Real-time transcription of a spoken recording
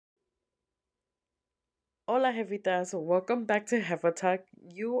Hola, Jefitas. Welcome back to Hefa Talk.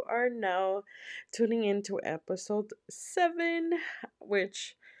 You are now tuning into episode 7,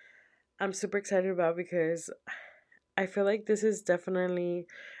 which I'm super excited about because I feel like this is definitely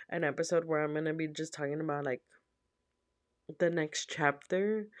an episode where I'm going to be just talking about like the next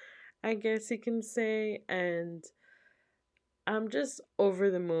chapter, I guess you can say. And I'm just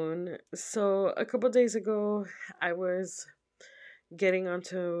over the moon. So, a couple days ago, I was getting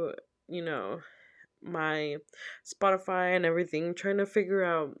onto, you know, my Spotify and everything, trying to figure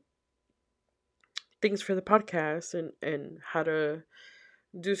out things for the podcast and how to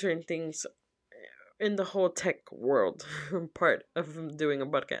do certain things in the whole tech world part of doing a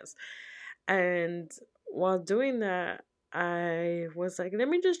podcast. And while doing that, I was like, let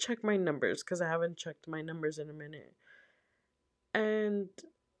me just check my numbers because I haven't checked my numbers in a minute. And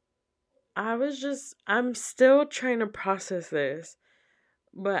I'm still trying to process this,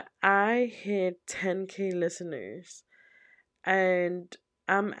 but I hit 10K listeners and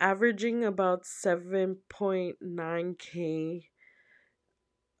I'm averaging about 7.9K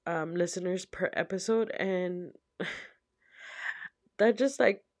listeners per episode, and that just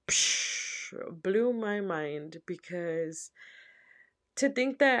like blew my mind because to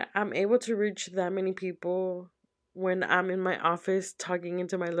think that I'm able to reach that many people when I'm in my office talking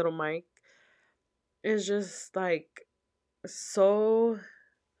into my little mic is just like so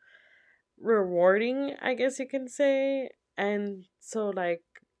rewarding, I guess you can say. And so like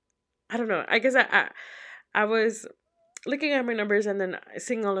I don't know. I guess I was looking at my numbers and then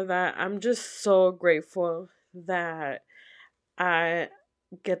seeing all of that. I'm just so grateful that I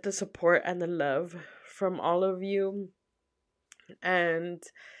get the support and the love from all of you. And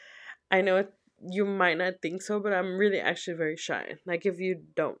I know you might not think so, but I'm really actually very shy. Like, if you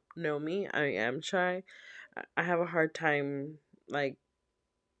don't know me, I am shy. I have a hard time, like,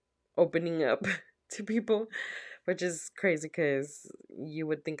 opening up to people, which is crazy because you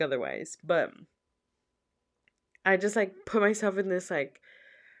would think otherwise. But I just, like, put myself in this, like,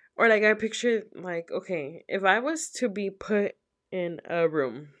 or like I picture like, okay, if I was to be put in a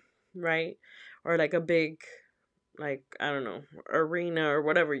room, right? Or like a big, like, I don't know, arena or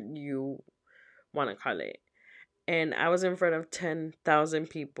whatever you want to call it. And I was in front of 10,000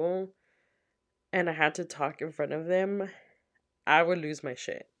 people and I had to talk in front of them, I would lose my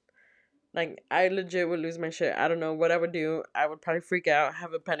shit. Like, I legit would lose my shit. I don't know what I would do. I would probably freak out,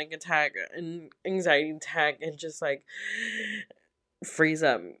 have a panic attack, an anxiety attack, and just like freeze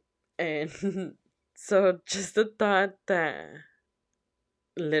up. And so just the thought that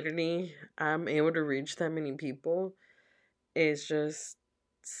literally I'm able to reach that many people is just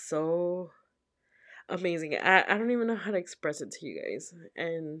so amazing. I don't even know how to express it to you guys.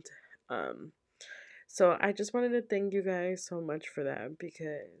 And um so I just wanted to thank you guys so much for that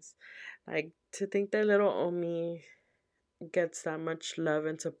because like to think that little Omi gets that much love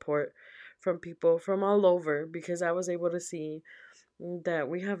and support from people from all over, because I was able to see that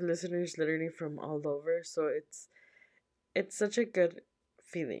we have listeners literally from all over. So it's such a good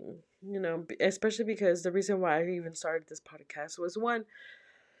feeling, especially because the reason why I even started this podcast was, one,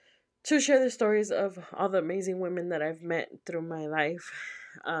 to share the stories of all the amazing women that I've met through my life,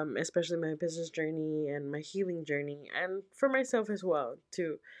 especially my business journey and my healing journey, and for myself as well,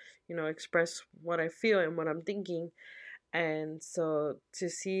 to, express what I feel and what I'm thinking. And so to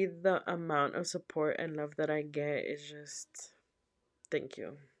see the amount of support and love that I get is just, thank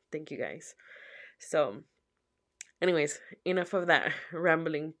you. Thank you guys. So, anyways, enough of that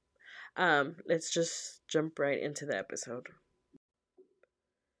rambling. Let's just jump right into the episode.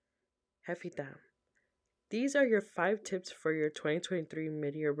 Hefita, these are your 5 tips for your 2023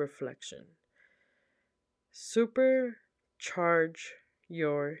 mid-year reflection. Supercharge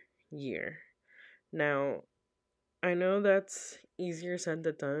your year. Now, I know that's easier said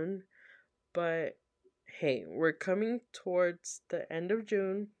than done, but hey, we're coming towards the end of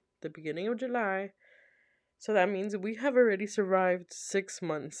June, the beginning of July, so that means we have already survived 6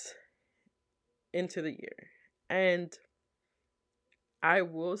 months into the year. And I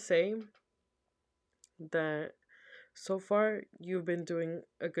will say that so far you've been doing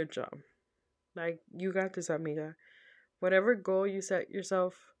a good job. Like, you got this, amiga. Whatever goal you set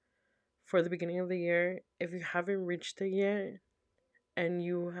yourself for the beginning of the year, if you haven't reached it yet and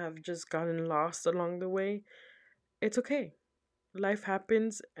you have just gotten lost along the way, it's okay. Life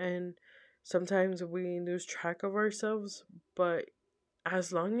happens and sometimes we lose track of ourselves, but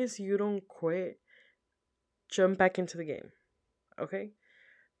as long as you don't quit, jump back into the game, okay?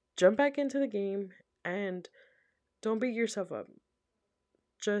 Jump back into the game and don't beat yourself up.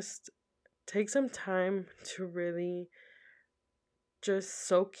 Just take some time to really just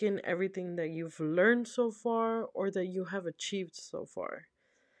soak in everything that you've learned so far or that you have achieved so far.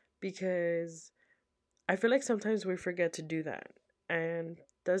 Because I feel like sometimes we forget to do that. And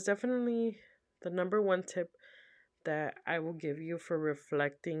that's definitely the number one tip that I will give you for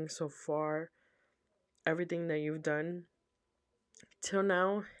reflecting so far everything that you've done till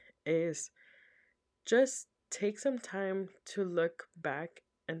now is just take some time to look back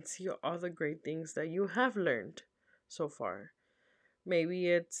and see all the great things that you have learned so far. Maybe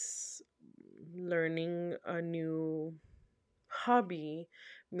it's learning a new hobby,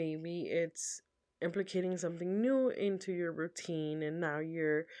 maybe it's implicating something new into your routine, and now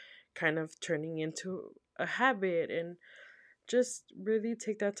you're kind of turning into a habit. And just really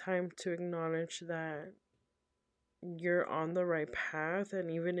take that time to acknowledge that you're on the right path, and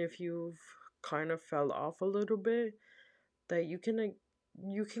even if you've kind of fell off a little bit, that you can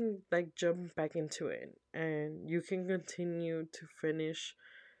jump back into it and you can continue to finish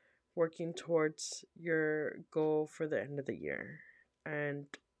working towards your goal for the end of the year. And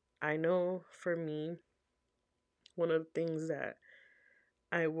I know for me, one of the things that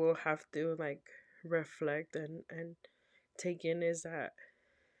I will have to reflect and take in is that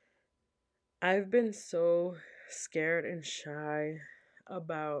I've been so scared and shy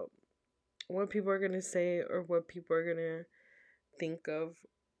about what people are going to say or what people are going to think of.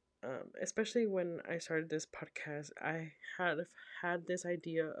 Especially when I started this podcast, I had this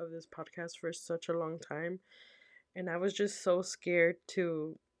idea of this podcast for such a long time, and I was just so scared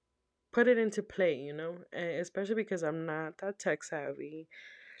to put it into play, especially because I'm not that tech savvy.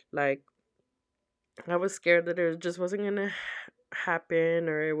 Like, I was scared that it just wasn't gonna happen,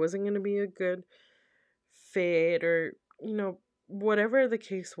 or it wasn't gonna be a good fit, or whatever the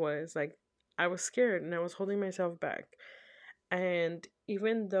case was. Like, I was scared and I was holding myself back. And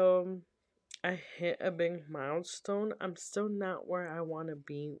even though I hit a big milestone, I'm still not where I want to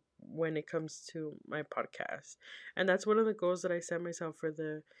be when it comes to my podcast. And that's one of the goals that I set myself for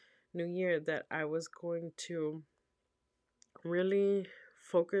the new year, that I was going to really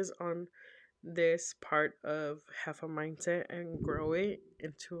focus on this part of Have a Mindset and grow it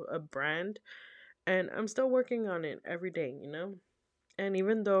into a brand. And I'm still working on it every day. And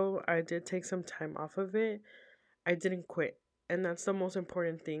even though I did take some time off of it, I didn't quit. And that's the most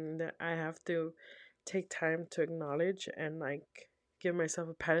important thing that I have to take time to acknowledge and give myself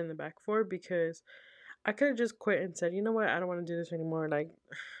a pat in the back for, because I could have just quit and said, you know what, I don't want to do this anymore.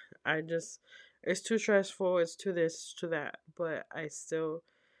 I just, it's too stressful, it's too this, it's too that. But I still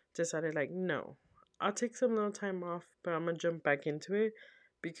decided, no, I'll take some little time off, but I'm going to jump back into it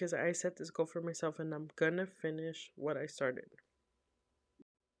because I set this goal for myself and I'm going to finish what I started.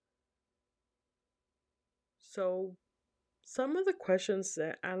 So, some of the questions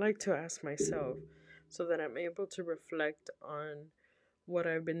that I like to ask myself so that I'm able to reflect on what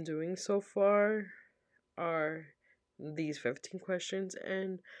I've been doing so far are these 15 questions.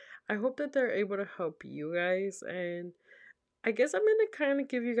 And I hope that they're able to help you guys. And I guess I'm going to kind of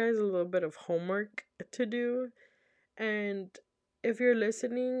give you guys a little bit of homework to do. And if you're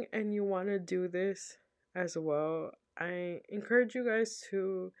listening and you want to do this as well, I encourage you guys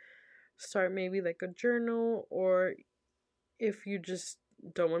to start maybe like a journal, or if you just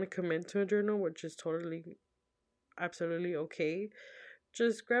don't want to commit to a journal, which is totally, absolutely okay,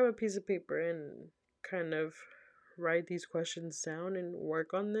 just grab a piece of paper and kind of write these questions down and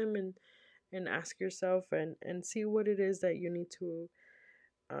work on them, and ask yourself and see what it is that you need to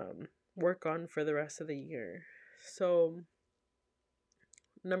work on for the rest of the year. So,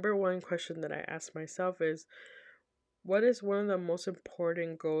 number one question that I ask myself is, what is one of the most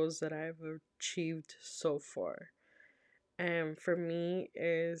important goals that I've achieved so far? And for me,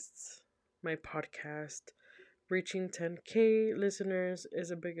 is my podcast. Reaching 10K listeners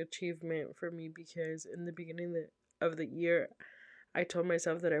is a big achievement for me, because in the beginning of the year, I told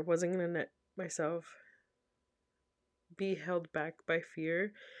myself that I wasn't going to let myself be held back by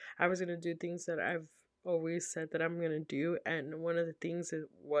fear. I was going to do things that I've always said that I'm going to do. And one of the things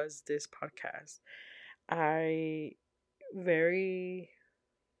was this podcast. I very,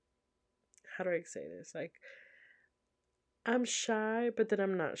 how do I say this? I'm shy, but then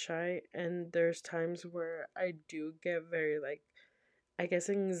I'm not shy. And there's times where I do get very, I guess,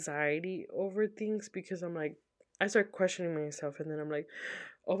 anxiety over things, because I start questioning myself, and then I'm like,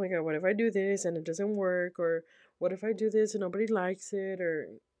 oh my God, what if I do this and it doesn't work? Or what if I do this and nobody likes it? Or,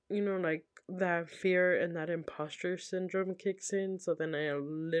 that fear and that imposter syndrome kicks in. So then I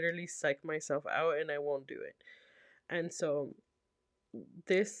literally psych myself out and I won't do it. And so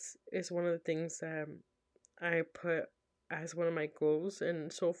this is one of the things that I put as one of my goals.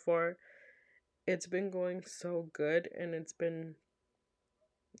 And so far, it's been going so good, and it's been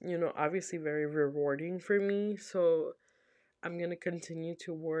obviously very rewarding for me. So I'm going to continue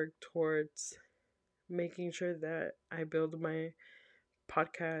to work towards making sure that I build my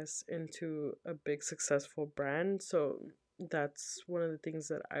podcast into a big successful brand. So that's one of the things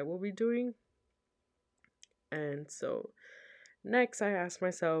that I will be doing. And so next I ask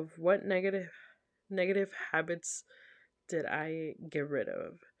myself, what negative habits did I get rid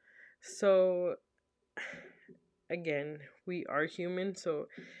of? So again, we are human, so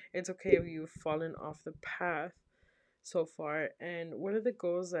it's okay if you've fallen off the path so far. And one of the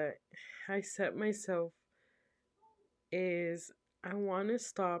goals that I set myself is I want to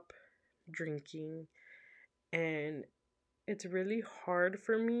stop drinking, and it's really hard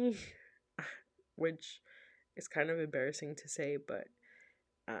for me, which is kind of embarrassing to say, but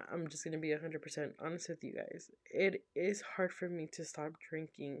I'm just going to be 100% honest with you guys. It is hard for me to stop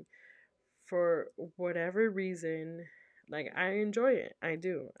drinking for whatever reason. Like, I enjoy it. I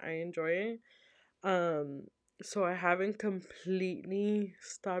do. I enjoy it. Um, so I haven't completely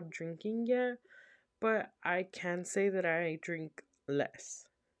stopped drinking yet, but I can say that I drink less.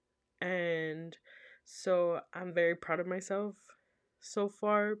 And so I'm very proud of myself so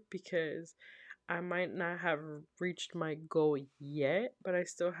far because I might not have reached my goal yet, but I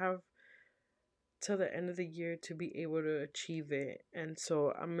still have till the end of the year to be able to achieve it. And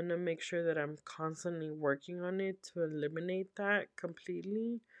so I'm going to make sure that I'm constantly working on it to eliminate that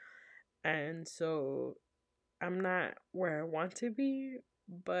completely. And so I'm not where I want to be,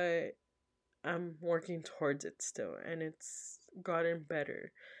 but I'm working towards it still, and it's gotten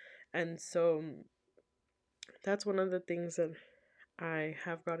better. And so that's one of the things that I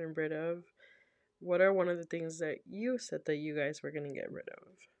have gotten rid of. What are one of the things that you said that you guys were going to get rid of?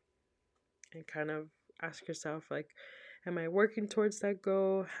 And kind of ask yourself, like, am I working towards that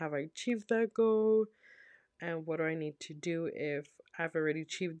goal? Have I achieved that goal? And what do I need to do if I've already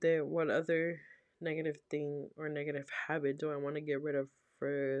achieved it? What other negative thing or negative habit do I want to get rid of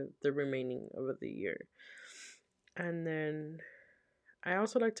for the remaining of the year? And then I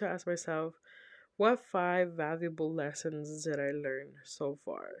also like to ask myself, what 5 valuable lessons did I learn so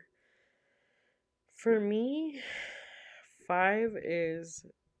far? For me, 5 is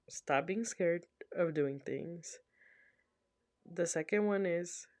stop being scared of doing things. The second one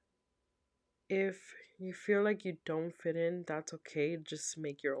is, if you feel like you don't fit in, that's okay. Just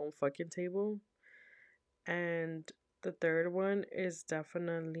make your own fucking table. And the third one is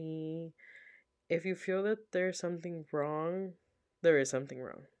definitely, if you feel that there's something wrong, there is something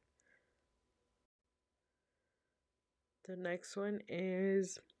wrong. The next one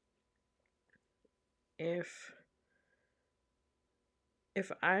is, if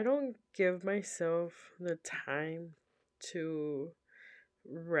if I don't give myself the time to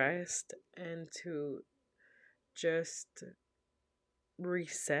rest and to just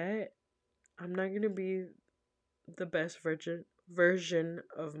reset, I'm not going to be the best version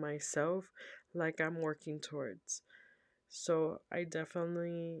of myself like I'm working towards. So I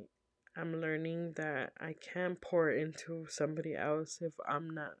definitely am learning that I can pour into somebody else if I'm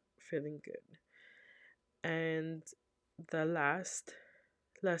not feeling good. And the last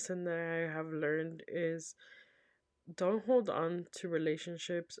lesson that I have learned is, don't hold on to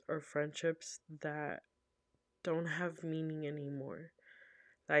relationships or friendships that don't have meaning anymore.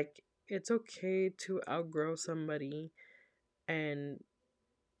 Like, it's okay to outgrow somebody and,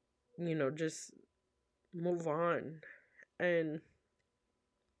 just move on. And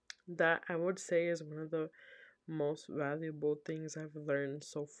that, I would say, is one of the most valuable things I've learned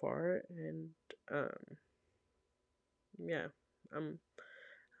so far. And yeah, I'm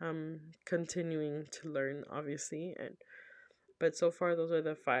I'm continuing to learn, obviously, and but so far those are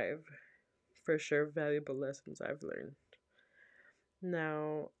the 5 for sure valuable lessons I've learned.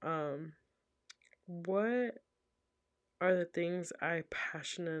 Now, what are the things I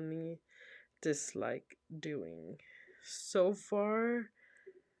passionately dislike doing? So far,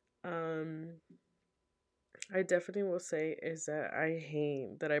 I definitely will say is that I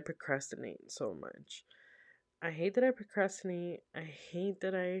hate that I procrastinate so much. I hate that I procrastinate. I hate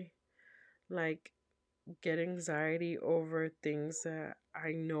that I like get anxiety over things that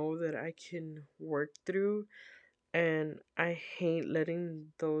I know that I can work through, and I hate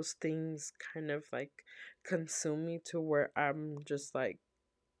letting those things kind of like consume me to where I'm just like,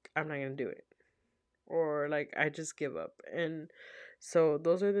 I'm not gonna do it, or like I just give up. And so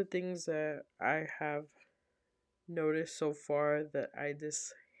those are the things that I have noticed so far that I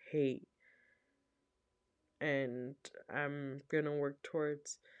just hate, and I'm gonna work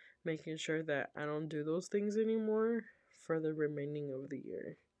towards making sure that I don't do those things anymore for the remaining of the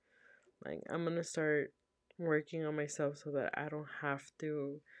year. Like, I'm gonna start working on myself so that I don't have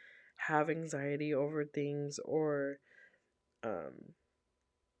to have anxiety over things or um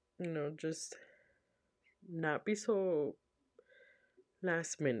just not be so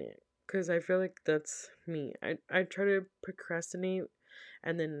last minute, because I feel like that's me. I try to procrastinate,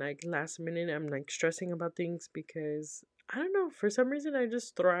 and then like last minute I'm like stressing about things because I don't know, for some reason I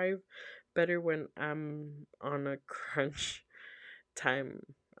just thrive better when I'm on a crunch time.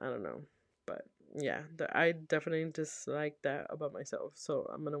 I don't know. But yeah, I definitely dislike that about myself. So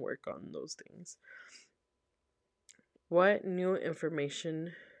I'm going to work on those things. What new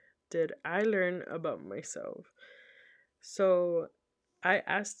information did I learn about myself? So I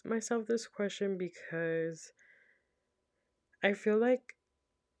asked myself this question because I feel like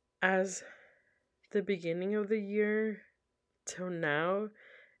as the beginning of the year till now,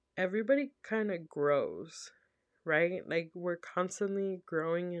 everybody kind of grows, right? Like we're constantly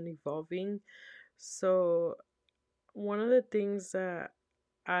growing and evolving. So one of the things that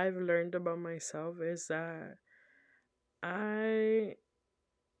I've learned about myself is that I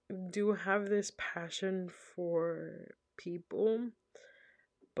do have this passion for people,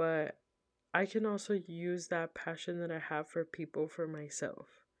 but I can also use that passion that I have for people for myself.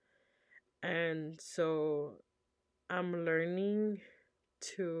 And so I'm learning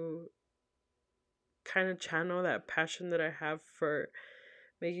to kind of channel that passion that I have for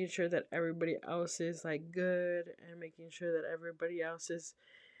making sure that everybody else is like good and making sure that everybody else is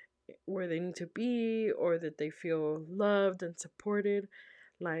where they need to be or that they feel loved and supported.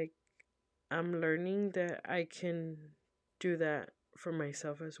 Like, I'm learning that I can do that for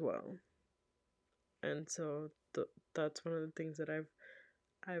myself as well. And so that's one of the things that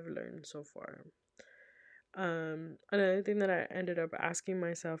I've learned so far. Another thing that I ended up asking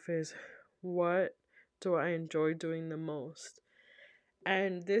myself is, what do I enjoy doing the most?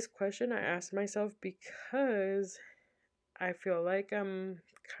 And this question I asked myself because I feel like I'm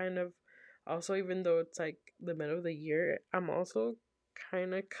kind of also, even though it's like the middle of the year, I'm also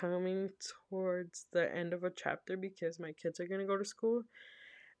kind of coming towards the end of a chapter because my kids are going to go to school.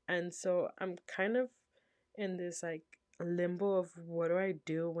 And so I'm kind of in this like limbo of what do I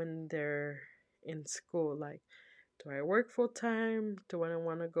do when they're in school? Like, do I work full time? Do I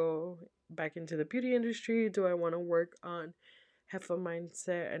want to go back into the beauty industry? Do I want to work on Heffa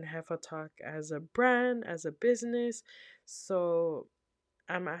Mindset and Heffa Talk as a brand, as a business? So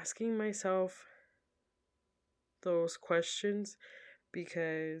I'm asking myself those questions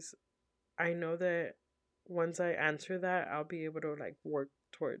because I know that once I answer that, I'll be able to like work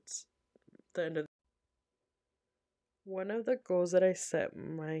towards the end of one of the goals that I set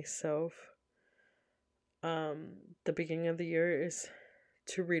myself the beginning of the year is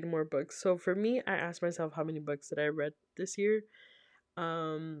to read more books. So for me, I asked myself how many books did I read this year.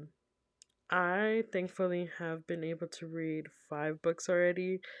 Um I thankfully have been able to read 5 books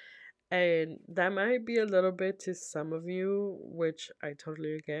already. And that might be a little bit to some of you, which I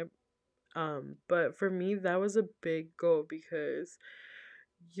totally get. But for me, that was a big goal because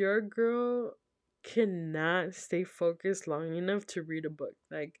your girl cannot stay focused long enough to read a book.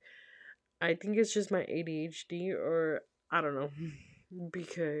 Like, I think it's just my ADHD, or I don't know,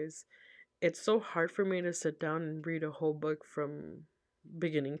 because it's so hard for me to sit down and read a whole book from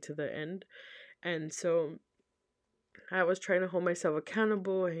beginning to the end. And so I was trying to hold myself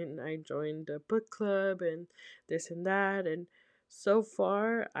accountable, and I joined a book club and this and that. And so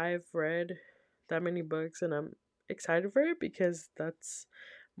far, I've read that many books, and I'm excited for it because that's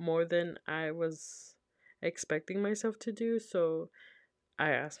more than I was expecting myself to do. So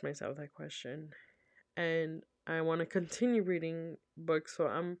I asked myself that question, and I want to continue reading books. So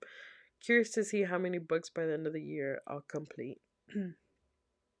I'm curious to see how many books by the end of the year I'll complete.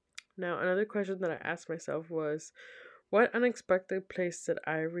 Now, another question that I asked myself was, what unexpected place did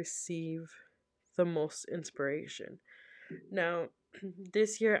I receive the most inspiration? Now,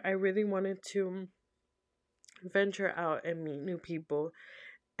 this year I really wanted to venture out and meet new people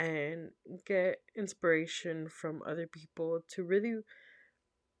and get inspiration from other people to really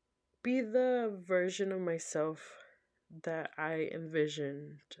be the version of myself that I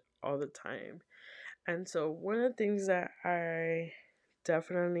envisioned all the time. And so, one of the things that I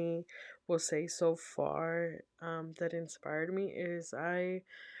definitely will say so far that inspired me is I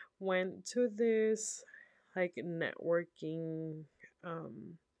went to this like networking,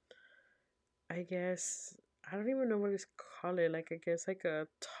 um I guess I don't even know what it's called it, like I guess like a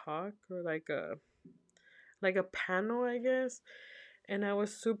talk or like a panel, I guess. And I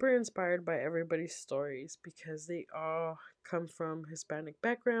was super inspired by everybody's stories because they all come from Hispanic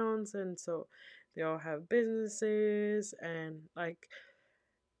backgrounds, and so they all have businesses, and like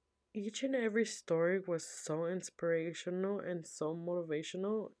each and every story was so inspirational and so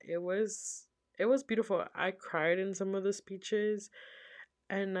motivational. It was beautiful. I cried in some of the speeches,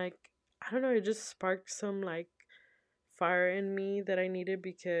 and like, I don't know, it just sparked some like fire in me that I needed,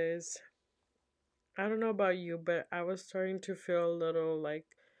 because I don't know about you, but I was starting to feel a little like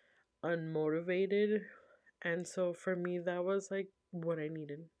unmotivated. And so for me, that was like what I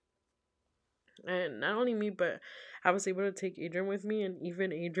needed. And not only me, but I was able to take Adrian with me, and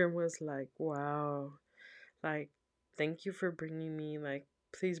even Adrian was like, wow, like, thank you for bringing me, like,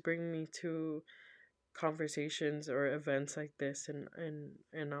 please bring me to conversations or events like this,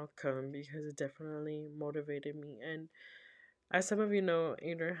 and I'll come, because it definitely motivated me. And as some of you know,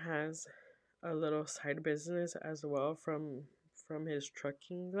 Adrian has a little side business as well from his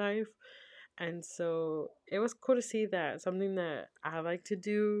trucking life. And so it was cool to see that something that I like to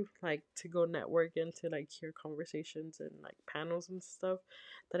do, like to go network and to like hear conversations and like panels and stuff,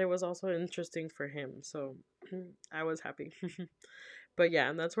 that it was also interesting for him. So I was happy. But yeah,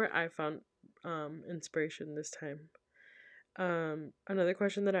 and that's where I found inspiration this time. Another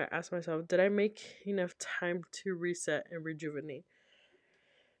question that I asked myself, did I make enough time to reset and rejuvenate?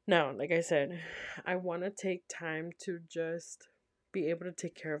 Now, like I said, I want to take time to just be able to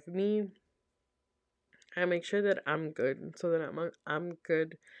take care of me. I make sure that I'm good, so that I'm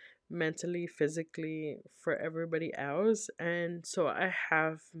good mentally, physically, for everybody else. And so I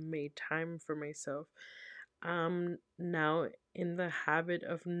have made time for myself. I'm now in the habit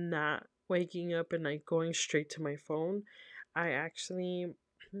of not waking up and like going straight to my phone. I actually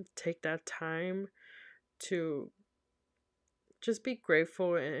take that time to just be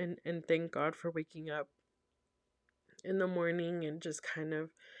grateful and thank God for waking up in the morning, and just kind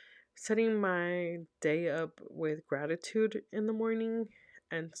of setting my day up with gratitude in the morning.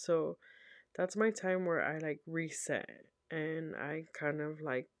 And so that's my time where I like reset, and I kind of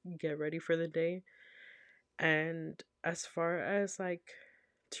like get ready for the day. And as far as like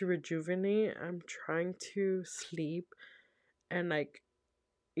to rejuvenate, I'm trying to sleep, and like,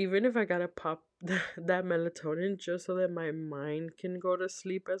 even if I gotta pop that melatonin just so that my mind can go to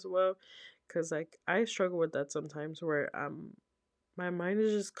sleep as well. Because like, I struggle with that sometimes, where my mind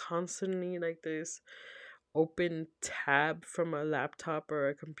is just constantly like this open tab from a laptop or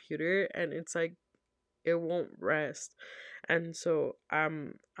a computer, and it's like it won't rest. And so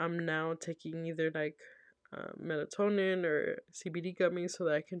I'm now taking either like melatonin or CBD gummies so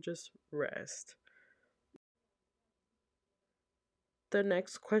that I can just rest. The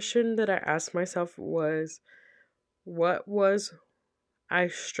next question that I asked myself was, what was I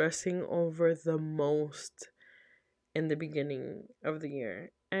stressing over the most in the beginning of the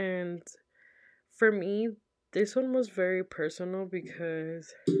year? And for me, this one was very personal,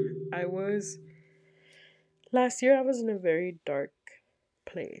 because I was last year I was in a very dark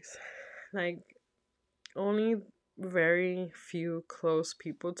place. Like, only very few close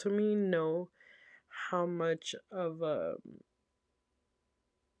people to me know how much of a,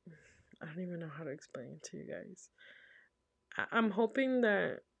 I don't even know how to explain it to you guys. I'm hoping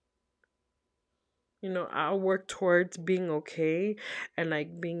that, I'll work towards being okay, and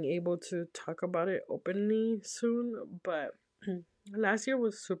like being able to talk about it openly soon. But last year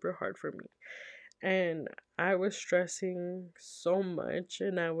was super hard for me, and I was stressing so much,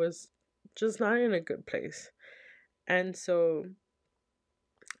 and I was just not in a good place. And so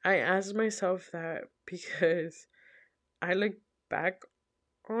I asked myself that, because I look back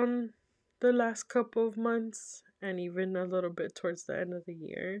on the last couple of months, and even a little bit towards the end of the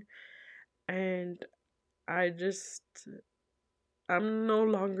year, and I just, I'm no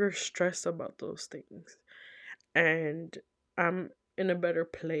longer stressed about those things. And I'm in a better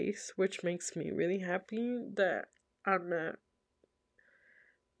place, which makes me really happy, that I'm not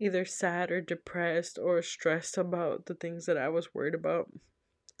either sad or depressed or stressed about the things that I was worried about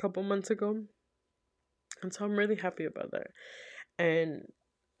a couple months ago. And so I'm really happy about that. And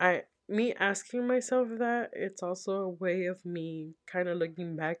me asking myself that, it's also a way of me kind of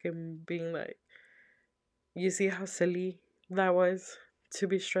looking back and being like, you see how silly that was to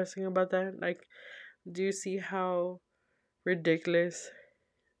be stressing about that? Like, do you see how ridiculous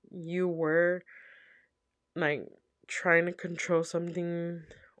you were, like, trying to control something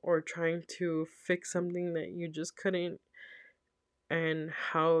or trying to fix something that you just couldn't, and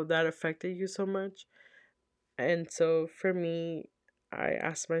how that affected you so much? And so for me, I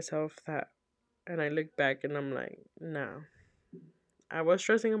asked myself that, and I look back and I'm like, nah, I was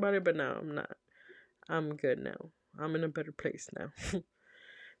stressing about it, but now I'm not. I'm good now. I'm in a better place now.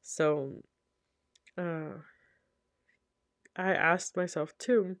 So, uh, I asked myself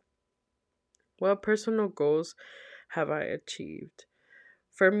too, what personal goals have I achieved?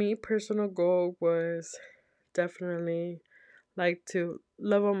 For me, personal goal was definitely like to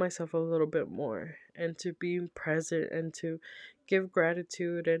love on myself a little bit more and to be present and to give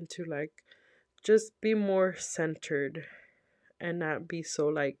gratitude and to like just be more centered and not be so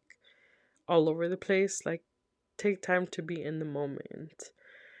like all over the place. Like take time to be in the moment.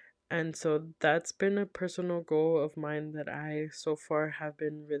 And so that's been a personal goal of mine that I so far have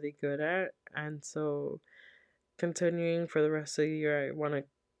been really good at. And so continuing for the rest of the year, I want to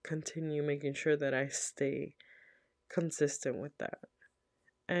continue making sure that I stay consistent with that.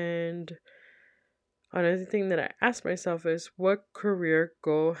 And another thing that I ask myself is what career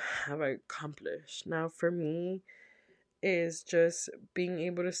goal have I accomplished? Now, for me, is just being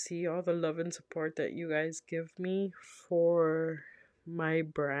able to see all the love and support that you guys give me for my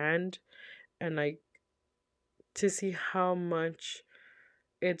brand and like to see how much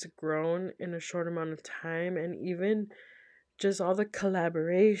it's grown in a short amount of time, and even just all the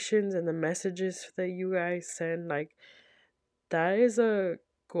collaborations and the messages that you guys send, like that is a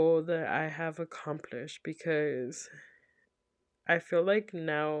goal that I have accomplished because I feel like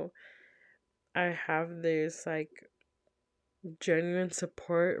now I have this like genuine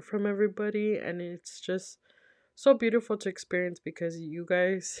support from everybody, and it's just so beautiful to experience because you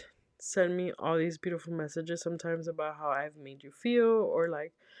guys send me all these beautiful messages sometimes about how I've made you feel, or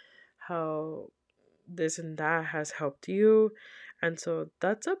like how this and that has helped you. And so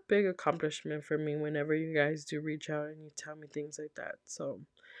that's a big accomplishment for me whenever you guys do reach out and you tell me things like that.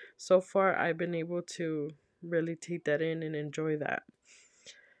 So far I've been able to really take that in and enjoy that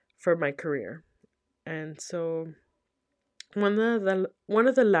for my career. And so one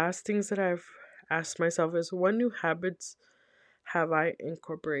of the last things that I've asked myself is what new habits have I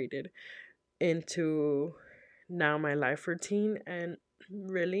incorporated into now my life routine. And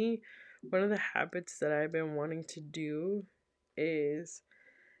really one of the habits that I've been wanting to do is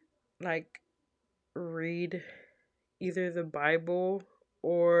like read either the Bible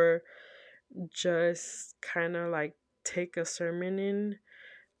or just kind of like take a sermon in.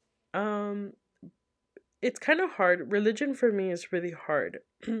 um it's kind of hard. Religion for me is really hard.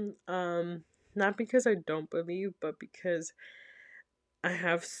 um Not because I don't believe, but because I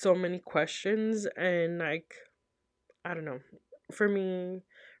have so many questions, and like I don't know. For me,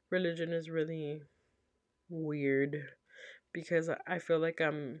 religion is really weird because I feel like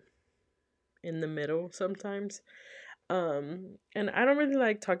I'm in the middle sometimes. And I don't really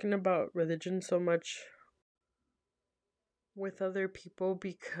like talking about religion so much with other people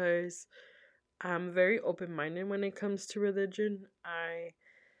because I'm very open-minded when it comes to religion. I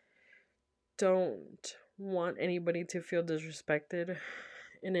don't want anybody to feel disrespected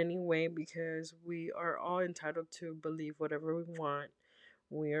in any way because we are all entitled to believe whatever we want.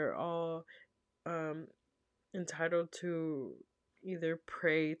 We are all um entitled to either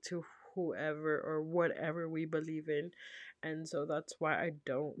pray to whoever or whatever we believe in. And so that's why I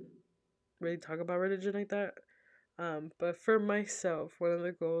don't really talk about religion like that. But for myself, one of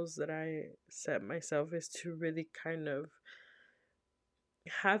the goals that I set myself is to really kind of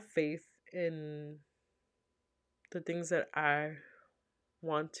have faith in the things that I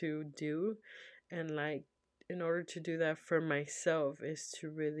want to do. And like, in order to do that for myself, is to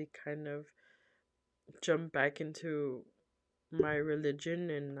really kind of jump back into my religion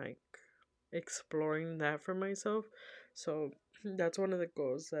and like exploring that for myself. So that's one of the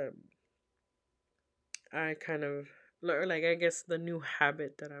goals that I kind of or like I guess the new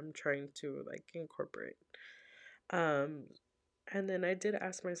habit that I'm trying to like incorporate. Um and then I did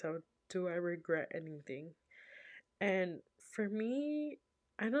ask myself, do I regret anything? And for me,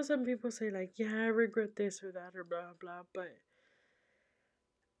 I know some people say like, yeah, I regret this or that or blah blah, but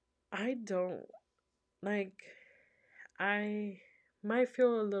I don't. Like I might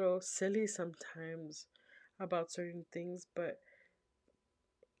feel a little silly sometimes about certain things, but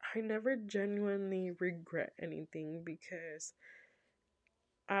I never genuinely regret anything because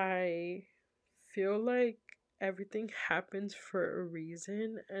I feel like everything happens for a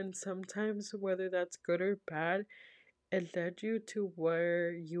reason, and sometimes, whether that's good or bad, it led you to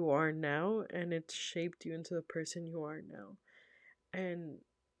where you are now and it shaped you into the person you are now. And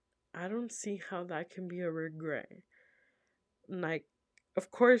I don't see how that can be a regret. Like, of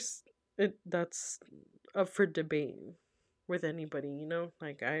course, that's up for debate with anybody, you know?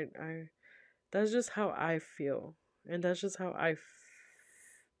 Like, that's just how I feel. And that's just how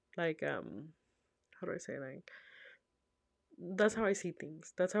like, how do I say, like, that's how I see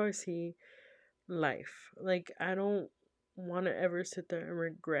things. That's how I see life. Like, I don't want to ever sit there and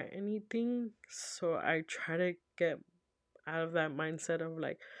regret anything. So I try to get out of that mindset of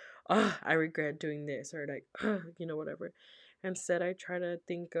like, oh, I regret doing this, or like, whatever. Instead, I try to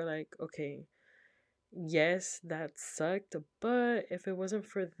think of like, okay, yes, that sucked, but if it wasn't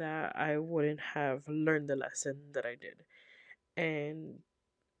for that, I wouldn't have learned the lesson that I did. And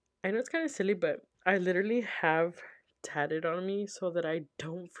I know it's kind of silly, but I literally have tatted on me so that I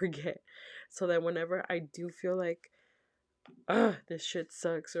don't forget. So that whenever I do feel like, this shit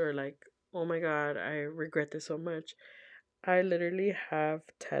sucks, or like, oh my god, I regret this so much, I literally have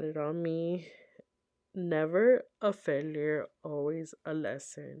tatted on me, never a failure, always a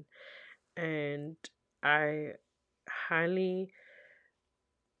lesson. And I highly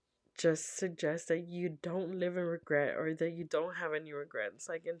just suggest that you don't live in regret, or that you don't have any regrets.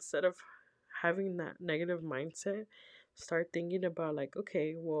 Like, instead of having that negative mindset, start thinking about, like,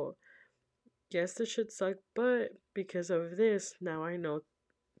 okay, well, yes, this should suck, but because of this, now I know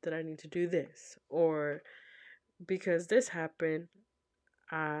that I need to do this. Or because this happened,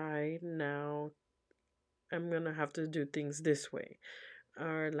 I now am gonna have to do things this way.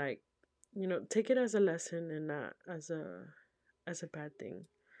 Or like, take it as a lesson and not as a bad thing.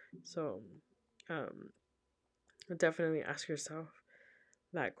 So, um, definitely ask yourself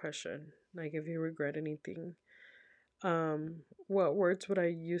that question. Like, if you regret anything, what words would I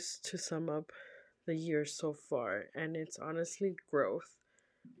use to sum up the year so far? And it's honestly growth.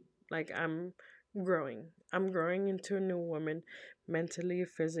 Like, I'm growing into a new woman, mentally,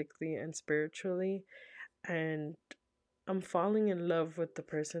 physically, and spiritually. And I'm falling in love with the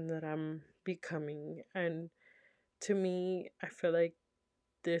person that I'm becoming. And to me, I feel like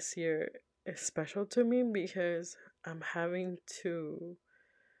this year is special to me because I'm having to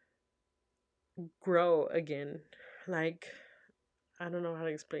grow again. Like, I don't know how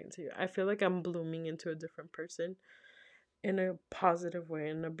to explain it to you. I feel like I'm blooming into a different person in a positive way,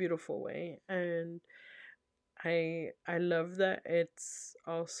 in a beautiful way. And I love that it's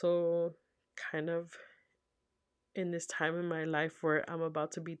also kind of in this time in my life where I'm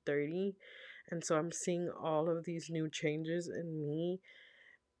about to be 30, and so I'm seeing all of these new changes in me,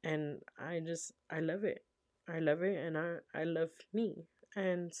 and I love it. I love it, and I love me.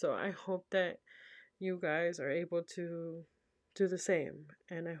 And so I hope that you guys are able to do the same,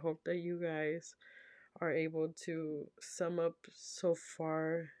 and I hope that you guys are able to sum up so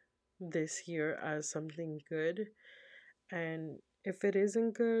far this year as something good. And if it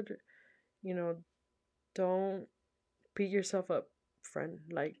isn't good, you know, don't beat yourself up, friend.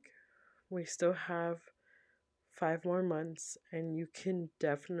 Like, we still have 5 more months, and you can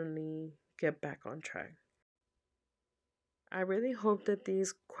definitely get back on track. I really hope that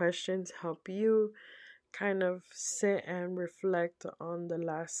these questions help you kind of sit and reflect on the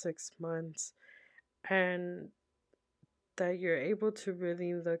last 6 months, and that you're able to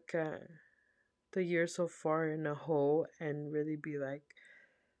really look at the year so far in a whole and really be like,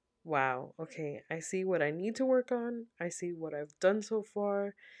 wow, okay, I see what I need to work on, I see what I've done so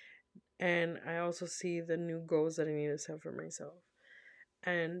far, and I also see the new goals that I need to set for myself.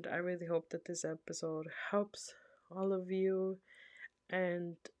 And I really hope that this episode helps all of you.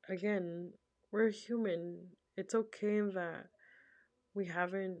 And again, we're human. It's okay that we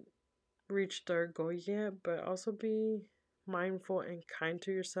haven't reached our goal yet, but also be mindful and kind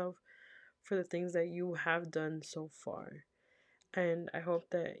to yourself for the things that you have done so far. And I hope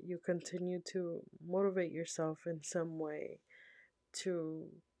that you continue to motivate yourself in some way to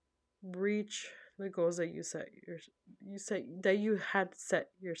reach the goals that you set that you had set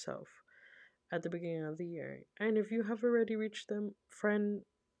yourself at the beginning of the year. And if you have already reached them, friend,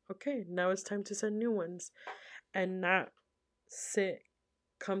 okay, now it's time to set new ones, and not sit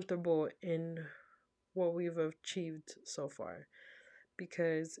comfortable in what we've achieved so far.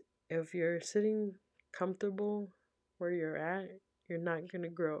 Because if you're sitting comfortable where you're at, you're not going to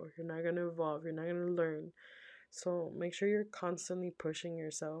grow, you're not going to evolve, you're not going to learn. So make sure you're constantly pushing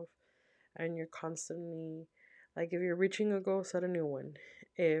yourself, and you're constantly, like, if you're reaching a goal, set a new one.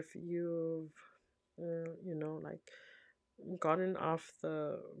 If you've like, gotten off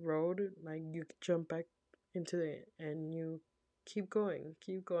the road, like, you jump back into it and you keep going,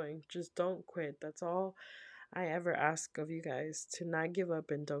 just don't quit. That's all I ever ask of you guys, to not give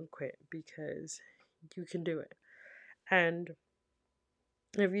up and don't quit, because you can do it. And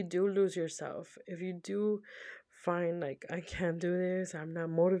if you do lose yourself, if you do find like, I can't do this, I'm not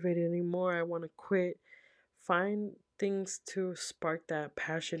motivated anymore, I want to quit, find things to spark that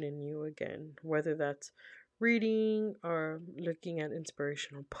passion in you again, whether that's reading, or looking at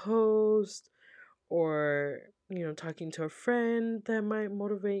inspirational posts, or talking to a friend that might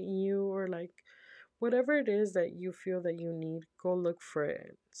motivate you, or like, whatever it is that you feel that you need, go look for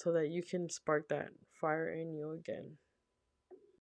it so that you can spark that fire in you again.